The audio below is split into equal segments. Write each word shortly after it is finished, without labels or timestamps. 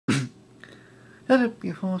Hello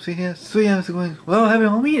people, so here, so yeah, I'm still going, well, having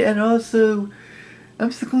homie, and also,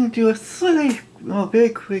 I'm still going to do a slightly, very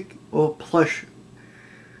quick, plush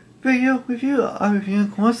video review. I'm reviewing,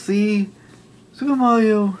 of course, the Super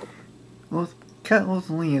Mario Cat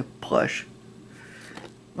Rosalina plush.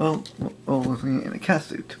 Rosalina in a cat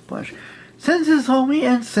suit plush. Since it's homie,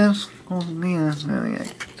 and since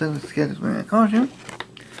Rosalina doesn't get his wearing a costume,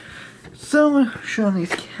 so I'm showing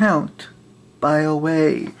these count by the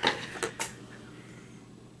way.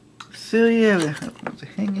 So yeah, we have the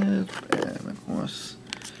hangers, and of course,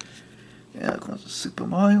 the Super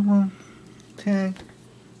Mario one tag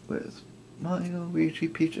with Mario, Luigi,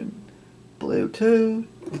 Peach, and Blue too.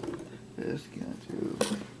 Let's get to,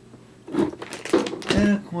 and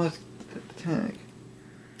of course the tag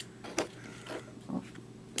of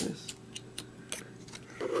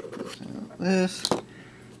this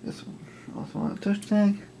one also on a touch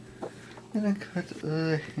tag, and I cut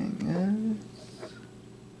the hangers.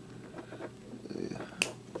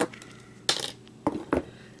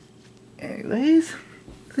 Anyways,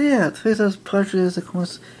 so yeah, today's purchase, of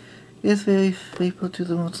course, is very faithful to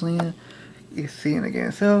the Rosalina you see in the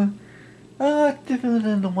game. So, different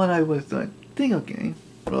than the one I was doing video game,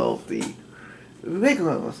 well, the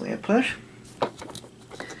regular Rosalina plush.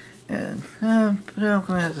 And, but I'm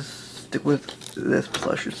gonna have to stick with this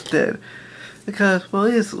plush instead. Because, well,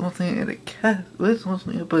 it is Rosalina in a cat, but it's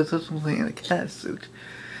Rosalina in a cat suit.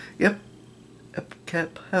 Yep, a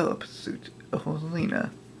cat power-up suit of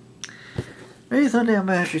Rosalina. Maybe someday I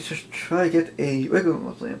might actually just try to get a regular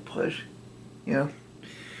Rosalina plush, you know.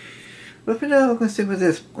 But for now, I'm going to stick with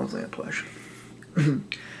this Rosalina plush.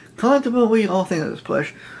 Comment about what you all think of this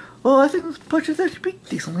plush. Well, I think this plush is actually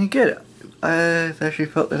decently good. I actually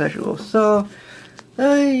felt that actually well soft.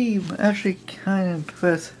 I'm actually kind of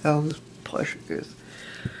impressed how this plush is.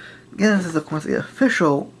 Again, this is of course the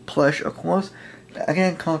official plush, of course.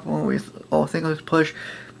 Again, comment below what you all think of this plush.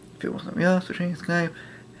 If you want something else, switching Skype,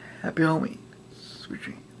 happy homie.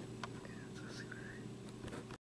 Switching.